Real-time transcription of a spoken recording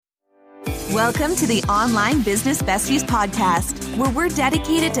Welcome to the Online Business Besties podcast, where we're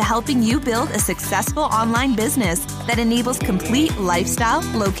dedicated to helping you build a successful online business that enables complete lifestyle,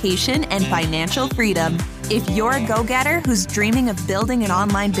 location, and financial freedom. If you're a go-getter who's dreaming of building an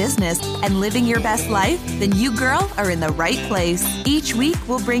online business and living your best life, then you, girl, are in the right place. Each week,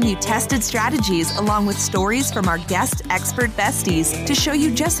 we'll bring you tested strategies along with stories from our guest expert besties to show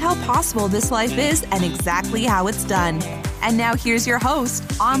you just how possible this life is and exactly how it's done. And now here's your host,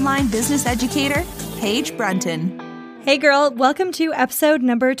 online business educator, Paige Brunton. Hey girl, welcome to episode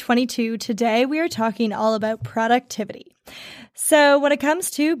number 22. Today we are talking all about productivity. So when it comes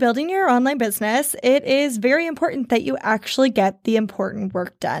to building your online business, it is very important that you actually get the important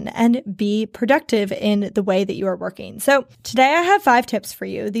work done and be productive in the way that you are working. So today I have 5 tips for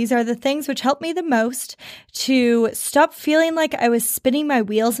you. These are the things which helped me the most to stop feeling like I was spinning my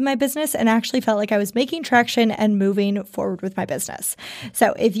wheels in my business and actually felt like I was making traction and moving forward with my business.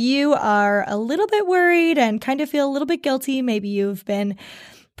 So if you are a little bit worried and kind of feel a little bit guilty, maybe you've been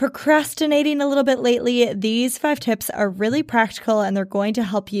procrastinating a little bit lately, these 5 tips are really practical and they're going to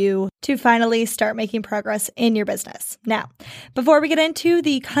help you to finally start making progress in your business. Now, before we get into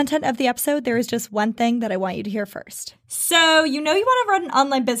the content of the episode, there is just one thing that I want you to hear first. So, you know you want to run an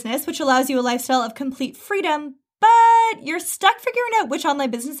online business, which allows you a lifestyle of complete freedom, but you're stuck figuring out which online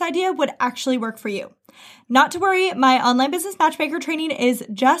business idea would actually work for you. Not to worry, my online business matchmaker training is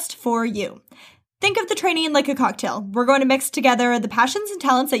just for you. Think of the training like a cocktail. We're going to mix together the passions and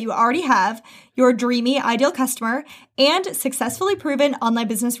talents that you already have, your dreamy ideal customer, and successfully proven online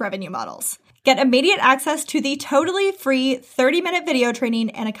business revenue models. Get immediate access to the totally free 30-minute video training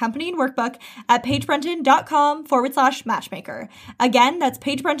and accompanying workbook at paigebrunton.com/matchmaker. Again, that's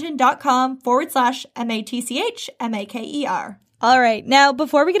paigebrunton.com/matchmaker. All right. Now,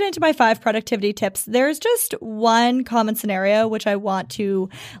 before we get into my 5 productivity tips, there's just one common scenario which I want to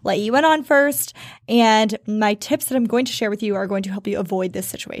let you in on first. And my tips that I'm going to share with you are going to help you avoid this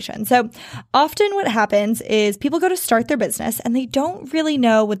situation. So often what happens is people go to start their business and they don't really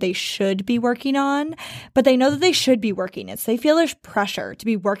know what they should be working on, but they know that they should be working it. So they feel there's pressure to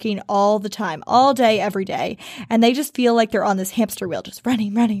be working all the time, all day, every day. And they just feel like they're on this hamster wheel, just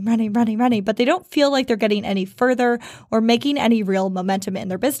running, but they don't feel like they're getting any further or making any real momentum in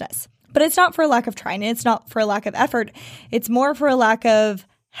their business. But it's not for a lack of trying. It's not for a lack of effort. It's more for a lack of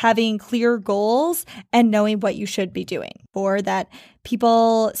having clear goals and knowing what you should be doing. Or that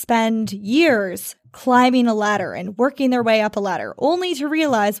people spend years climbing a ladder and working their way up a ladder, only to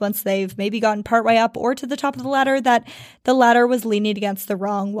realize once they've maybe gotten partway up or to the top of the ladder that the ladder was leaning against the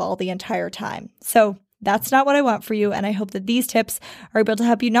wrong wall the entire time. So that's not what I want for you, and I hope that these tips are able to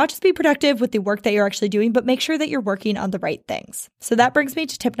help you not just be productive with the work that you're actually doing, but make sure that you're working on the right things. So that brings me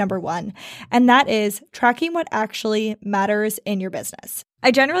to tip number 1, and that is tracking what actually matters in your business. I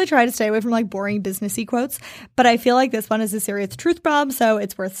generally try to stay away from boring businessy quotes, but I feel like this one is a serious truth bomb, so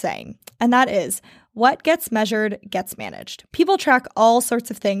it's worth saying. And that is, what gets measured gets managed. People track all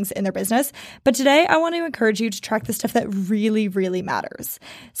sorts of things in their business, but today I want to encourage you to track the stuff that really, really matters.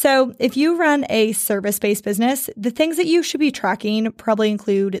 So if you run a service-based business, the things that you should be tracking probably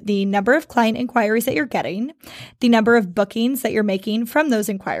include the number of client inquiries that you're getting, the number of bookings that you're making from those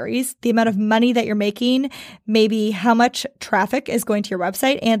inquiries, the amount of money that you're making, maybe how much traffic is going to your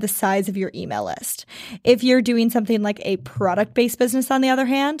website, and the size of your email list. If you're doing something like a product-based business, on the other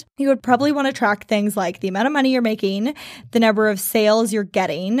hand, you would probably want to track things like the amount of money you're making, the number of sales you're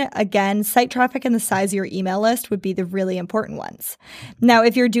getting. Again, site traffic and the size of your email list would be the really important ones. Now,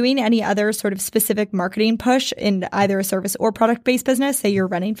 if you're doing any other sort of specific marketing push in either a service or product-based business, say you're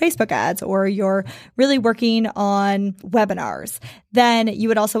running Facebook ads or you're really working on webinars, then you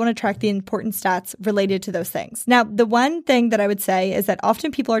would also want to track the important stats related to those things. Now, the one thing that I would say is that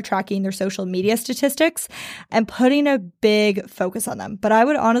often people are tracking their social media statistics and putting a big focus on them. But I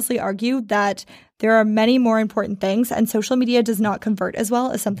would honestly argue that there are many more important things, and social media does not convert as well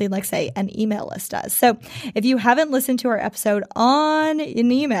as something like, say, an email list does. So if you haven't listened to our episode on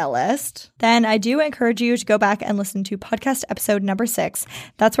an email list, then I do encourage you to go back and listen to podcast episode number 6.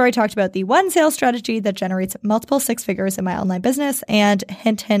 That's where I talked about the one sales strategy that generates multiple 6 figures in my online business. And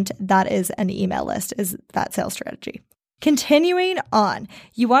hint, hint, that is an email list, is that sales strategy. Continuing on,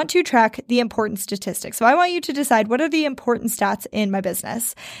 you want to track the important statistics. So I want you to decide what are the important stats in my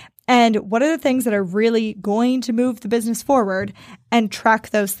business. and what are the things that are really going to move the business forward, and track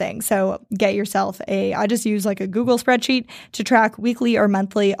those things. So get yourself I just use like a Google spreadsheet to track weekly or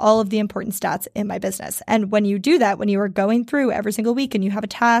monthly all of the important stats in my business. And when you do that, when you are going through every single week and you have a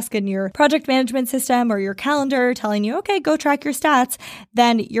task in your project management system or your calendar telling you, okay, go track your stats,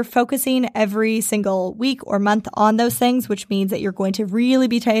 then you're focusing every single week or month on those things, which means that you're going to really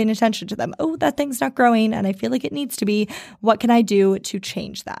be paying attention to them. Oh, that thing's not growing and I feel like it needs to be. What can I do to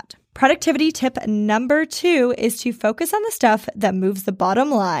change that? Productivity tip number 2 is to focus on the stuff that moves the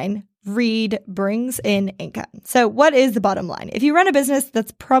bottom line. Read brings in income. So what is the bottom line? If you run a business,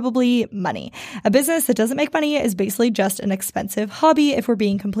 that's probably money. A business that doesn't make money is basically just an expensive hobby, if we're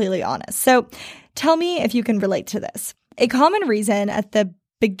being completely honest. So tell me if you can relate to this. A common reason at the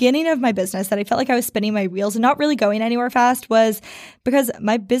beginning of my business that I felt like I was spinning my wheels and not really going anywhere fast was because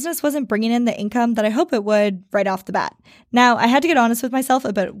my business wasn't bringing in the income that I hope it would right off the bat. Now, I had to get honest with myself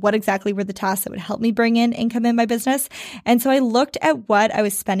about what exactly were the tasks that would help me bring in income in my business. And so I looked at what I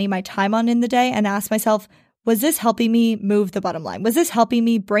was spending my time on in the day and asked myself, was this helping me move the bottom line? Was this helping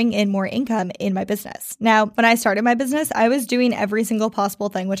me bring in more income in my business? Now, when I started my business, I was doing every single possible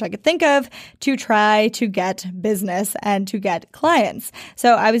thing which I could think of to try to get business and to get clients.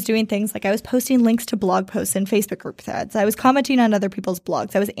 So I was doing things like I was posting links to blog posts in Facebook group threads. I was commenting on other people's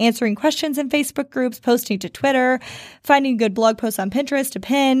blogs. I was answering questions in Facebook groups, posting to Twitter, finding good blog posts on Pinterest to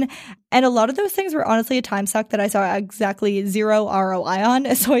pin. And a lot of those things were honestly a time suck that I saw exactly zero ROI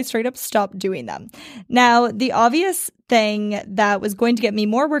on, so I straight up stopped doing them. Now, the obvious thing that was going to get me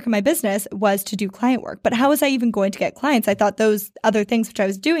more work in my business was to do client work. But how was I even going to get clients? I thought those other things which I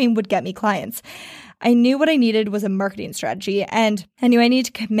was doing would get me clients. I knew what I needed was a marketing strategy, and I knew I need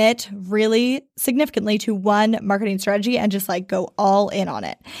to commit really significantly to one marketing strategy and just like go all in on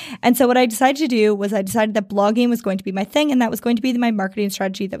it. And so what I decided to do was I decided that blogging was going to be my thing, and that was going to be my marketing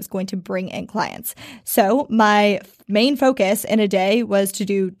strategy that was going to bring in clients. So my main focus in a day was to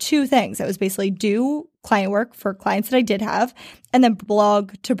do 2 things. It was basically do client work for clients that I did have, and then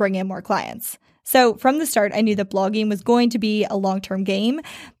blog to bring in more clients. So from the start, I knew that blogging was going to be a long-term game,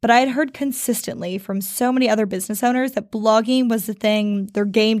 but I had heard consistently from so many other business owners that blogging was the thing, their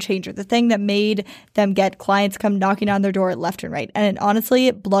game changer, the thing that made them get clients come knocking on their door left and right. And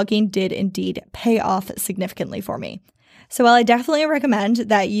honestly, blogging did indeed pay off significantly for me. So while I definitely recommend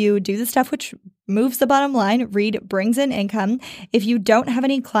that you do the stuff which moves the bottom line, read brings in income, if you don't have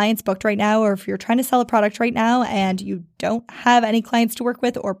any clients booked right now, or if you're trying to sell a product right now and you don't have any clients to work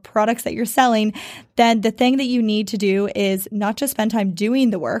with or products that you're selling, then the thing that you need to do is not just spend time doing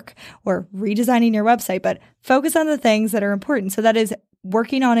the work or redesigning your website, but focus on the things that are important. So that is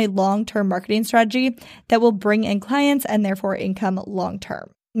working on a long-term marketing strategy that will bring in clients and therefore income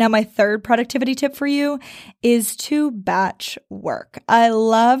long-term. Now, my third productivity tip for you is to batch work. I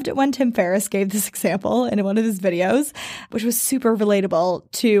loved when Tim Ferriss gave this example in one of his videos, which was super relatable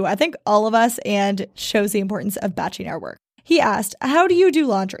to, I think, all of us and shows the importance of batching our work. He asked, how do you do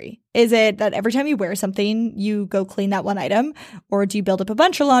laundry? Is it that every time you wear something, you go clean that one item? Or do you build up a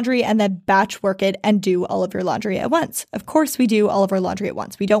bunch of laundry and then batch work it and do all of your laundry at once? Of course, we do all of our laundry at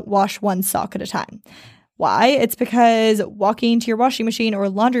once. We don't wash one sock at a time. Why? It's because walking to your washing machine or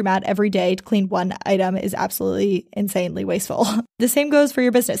laundromat every day to clean one item is absolutely insanely wasteful. The same goes for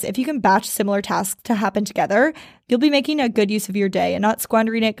your business. If you can batch similar tasks to happen together, you'll be making a good use of your day and not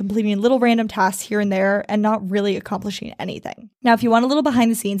squandering it, completing little random tasks here and there and not really accomplishing anything. Now, if you want a little behind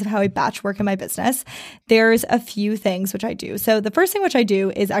the scenes of how I batch work in my business, there's a few things which I do. So the first thing which I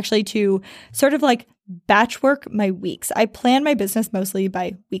do is actually to sort of like batch work my weeks. I plan my business mostly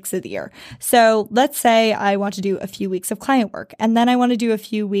by weeks of the year. So let's say I want to do a few weeks of client work, and then I want to do a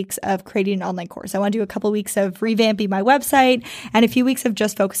few weeks of creating an online course. I want to do a couple weeks of revamping my website and a few weeks of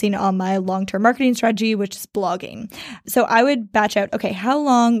just focusing on my long-term marketing strategy, which is blogging. So I would batch out, okay, how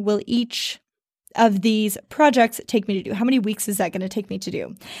long will each of these projects take me to do? How many weeks is that going to take me to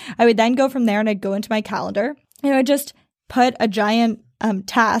do? I would then go from there and I'd go into my calendar and I would just put a giant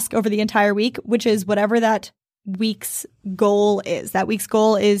task over the entire week, which is whatever that week's goal is. That week's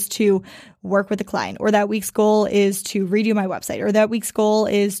goal is to work with a client, or that week's goal is to redo my website, or that week's goal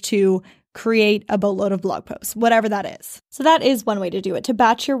is to create a boatload of blog posts, whatever that is. So that is one way to do it, to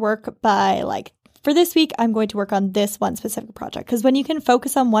batch your work by like, for this week, I'm going to work on this one specific project. Because when you can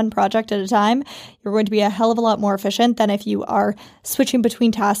focus on one project at a time, you're going to be a hell of a lot more efficient than if you are switching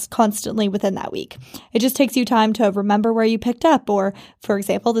between tasks constantly within that week. It just takes you time to remember where you picked up. Or, for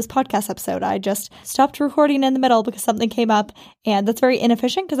example, this podcast episode, I just stopped recording in the middle because something came up. And that's very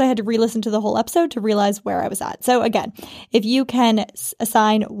inefficient because I had to re-listen to the whole episode to realize where I was at. So again, if you can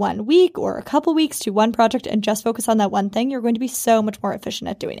assign 1 week or a couple weeks to one project and just focus on that one thing, you're going to be so much more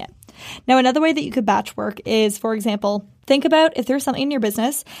efficient at doing it. Now, another way that you could batch work is, for example, think about if there's something in your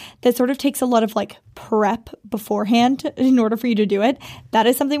business that sort of takes a lot of like prep beforehand in order for you to do it. That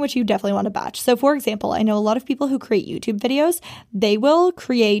is something which you definitely want to batch. So for example, I know a lot of people who create YouTube videos, they will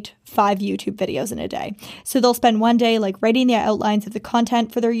create 5 YouTube videos in a day. So they'll spend one day like writing the outlines of the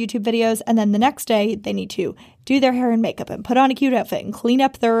content for their YouTube videos. And then the next day they need to do their hair and makeup and put on a cute outfit and clean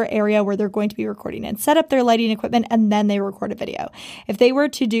up their area where they're going to be recording and set up their lighting equipment, and then they record a video. If they were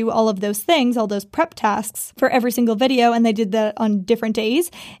to do all of those things, all those prep tasks for every single video, and they did that on different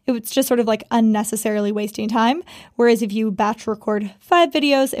days, it was just sort of like unnecessarily wasting time. Whereas if you batch record 5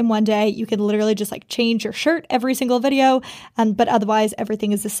 videos in one day, you can literally just like change your shirt every single video, but otherwise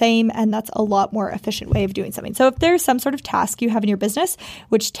everything is the same, and that's a lot more efficient way of doing something. So if there's some sort of task you have in your business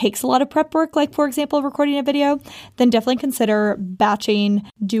which takes a lot of prep work, like for example, recording a video, then definitely consider batching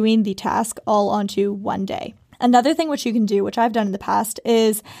doing the task all onto one day. Another thing which you can do, which I've done in the past,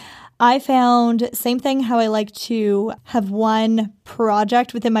 is I found, same thing, how I like to have one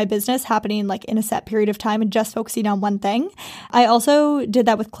project within my business happening like in a set period of time and just focusing on one thing. I also did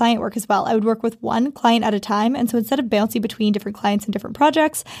that with client work as well. I would work with one client at a time. And so instead of bouncing between different clients and different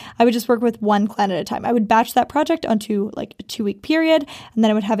projects, I would just work with one client at a time. I would batch that project onto like a 2-week period, and then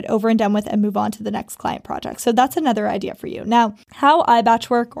I would have it over and done with and move on to the next client project. So that's another idea for you. Now, how I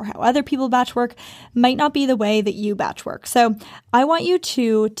batch work or how other people batch work might not be the way that you batch work. So I want you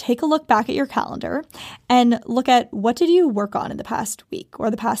to take a look back at your calendar and look at what did you work on in the past week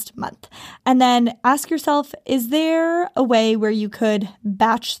or the past month. And then ask yourself, is there a way where you could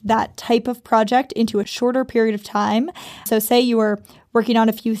batch that type of project into a shorter period of time? So say you were working on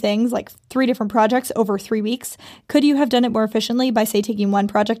a few things, like 3 different projects over 3 weeks. Could you have done it more efficiently by, say, taking one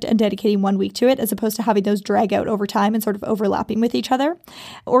project and dedicating 1 week to it, as opposed to having those drag out over time and sort of overlapping with each other?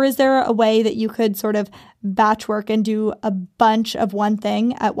 Or is there a way that you could sort of batch work and do a bunch of one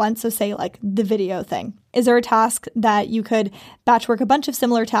thing at once? So say like the video thing. Is there a task that you could batch work a bunch of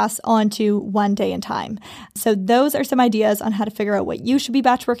similar tasks onto one day and time? So those are some ideas on how to figure out what you should be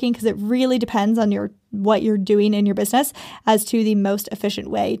batch working, because it really depends on what you're doing in your business as to the most efficient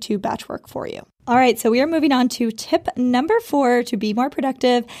way to batch work for you. All right, so we are moving on to tip number 4 to be more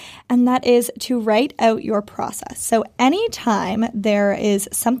productive, and that is to write out your process. So anytime there is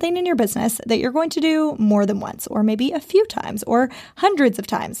something in your business that you're going to do more than once, or maybe a few times, or hundreds of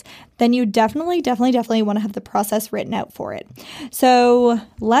times, then you definitely want to have the process written out for it. So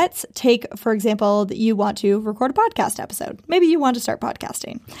let's take, for example, that you want to record a podcast episode. Maybe you want to start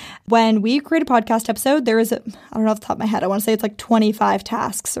podcasting. When we create a podcast episode, there is I don't know off the top of my head, I want to say it's like 25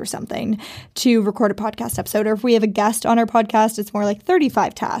 tasks or something to record a podcast episode. Or if we have a guest on our podcast, it's more like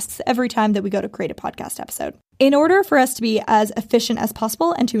 35 tasks every time that we go to create a podcast episode. In order for us to be as efficient as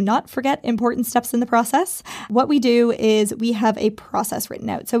possible and to not forget important steps in the process, what we do is we have a process written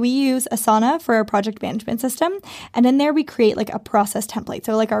out. So we use Asana for our project management system, and in there we create like a process template.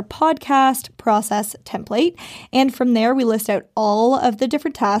 So like our podcast process template. And from there, we list out all of the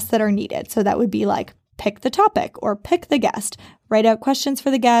different tasks that are needed. So that would be like pick the topic or pick the guest, write out questions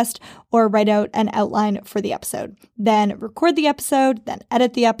for the guest, or write out an outline for the episode. Then record the episode, then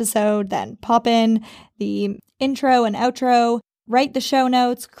edit the episode, then pop in the intro and outro, write the show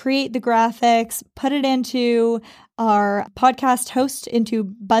notes, create the graphics, put it into our podcast host, into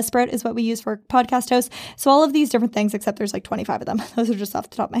Buzzsprout is what we use for podcast hosts. So all of these different things, except there's like 25 of them. Those are just off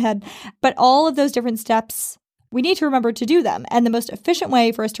the top of my head. But all of those different steps, we need to remember to do them. And the most efficient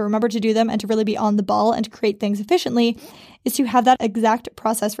way for us to remember to do them and to really be on the ball and to create things efficiently is to have that exact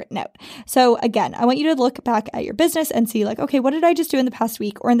process written out. So again, I want you to look back at your business and see like, okay, what did I just do in the past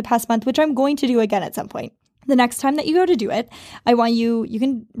week or in the past month, which I'm going to do again at some point. The next time that you go to do it, I want you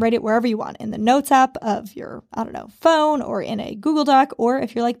can write it wherever you want, in the notes app of your, phone, or in a Google Doc, or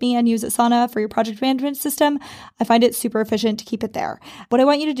if you're like me and use Asana for your project management system, I find it super efficient to keep it there. What I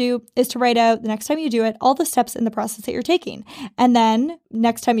want you to do is to write out, the next time you do it, all the steps in the process that you're taking. And then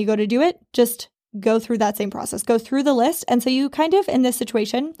next time you go to do it, just go through that same process, go through the list. And so you kind of, in this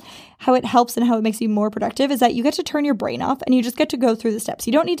situation, how it helps and how it makes you more productive is that you get to turn your brain off and you just get to go through the steps.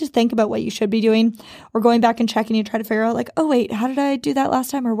 You don't need to think about what you should be doing or going back and checking. You try to figure out like, oh wait, how did I do that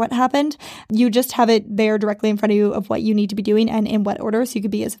last time, or what happened? You just have it there directly in front of you of what you need to be doing and in what order, so you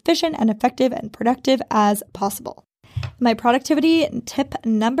can be as efficient and effective and productive as possible. My productivity tip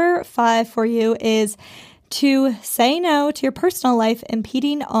number 5 for you is to say no to your personal life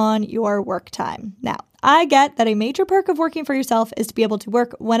impeding on your work time. Now, I get that a major perk of working for yourself is to be able to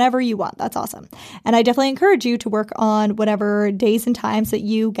work whenever you want. That's awesome. And I definitely encourage you to work on whatever days and times that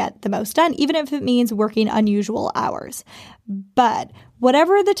you get the most done, even if it means working unusual hours. But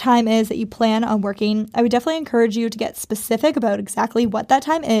whatever the time is that you plan on working, I would definitely encourage you to get specific about exactly what that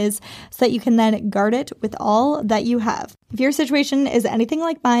time is so that you can then guard it with all that you have. If your situation is anything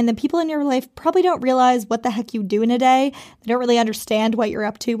like mine, then people in your life probably don't realize what the heck you do in a day. They don't really understand what you're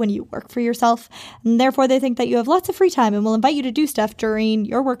up to when you work for yourself. And therefore, they think that you have lots of free time and will invite you to do stuff during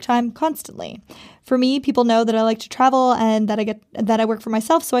your work time constantly. For me, people know that I like to travel and that I work for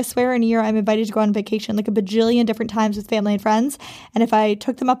myself, so I swear in a year I'm invited to go on vacation like a bajillion different times with family and friends. And if I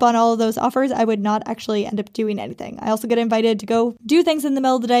took them up on all of those offers, I would not actually end up doing anything. I also get invited to go do things in the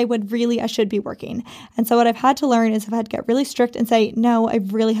middle of the day when really I should be working. And so what I've had to learn is I've had to get really strict and say, no, I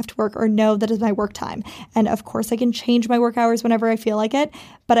really have to work, or no, that is my work time. And of course, I can change my work hours whenever I feel like it,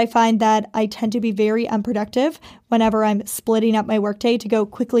 but I find that I tend to be very unproductive whenever I'm splitting up my workday to go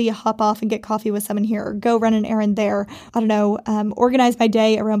quickly hop off and get coffee with someone here, or go run an errand there. I don't know, organize my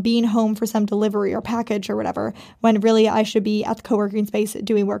day around being home for some delivery or package or whatever, when really I should be at the co-working space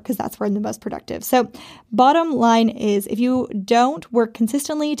doing work because that's where I'm the most productive. So bottom line is, if you don't work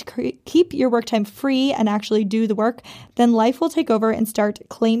consistently to keep your work time free and actually do the work, then life will take over and start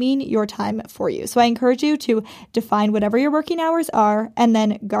claiming your time for you. So I encourage you to define whatever your working hours are and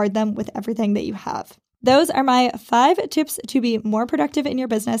then guard them with everything that you have. Those are my 5 tips to be more productive in your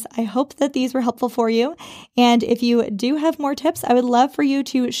business. I hope that these were helpful for you. And if you do have more tips, I would love for you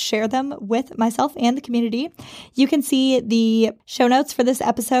to share them with myself and the community. You can see the show notes for this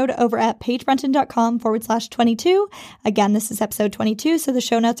episode over at paigebrunton.com/22. Again, this is episode 22, so the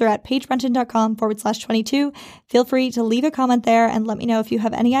show notes are at paigebrunton.com/22. Feel free to leave a comment there and let me know if you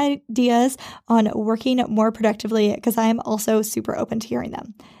have any ideas on working more productively, because I am also super open to hearing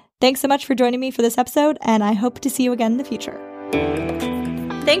them. Thanks so much for joining me for this episode, and I hope to see you again in the future.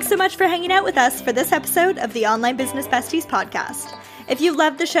 Thanks so much for hanging out with us for this episode of the Online Business Besties podcast. If you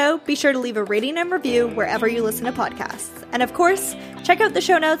loved the show, be sure to leave a rating and review wherever you listen to podcasts. And of course, check out the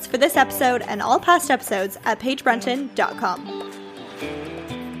show notes for this episode and all past episodes at paigebrunton.com.